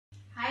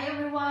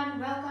everyone,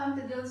 welcome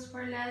to Deals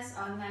for Less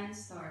online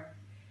store.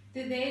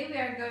 Today we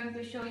are going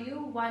to show you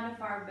one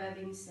of our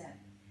bedding set.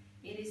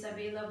 It is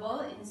available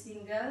in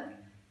single,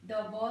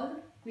 double,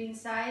 queen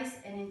size,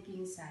 and in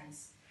king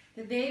size.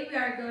 Today we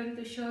are going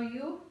to show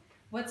you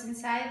what's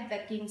inside the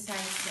king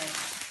size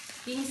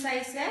set. King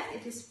size set,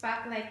 it is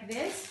packed like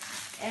this,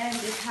 and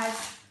it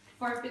has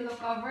 4 pillow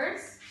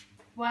covers,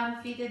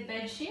 1 fitted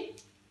bed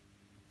sheet,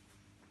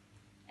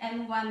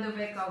 and 1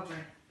 duvet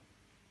cover.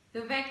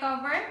 Duvet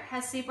cover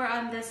has zipper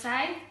on the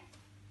side.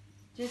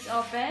 Just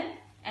open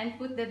and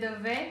put the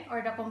duvet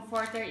or the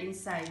comforter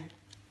inside.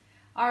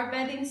 Our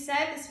bedding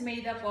set is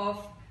made up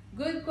of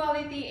good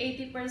quality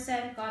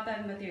 80%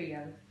 cotton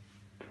material.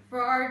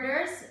 For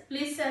orders,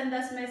 please send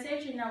us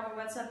message in our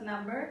WhatsApp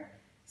number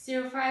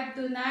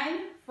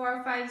 0529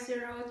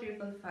 450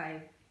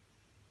 555.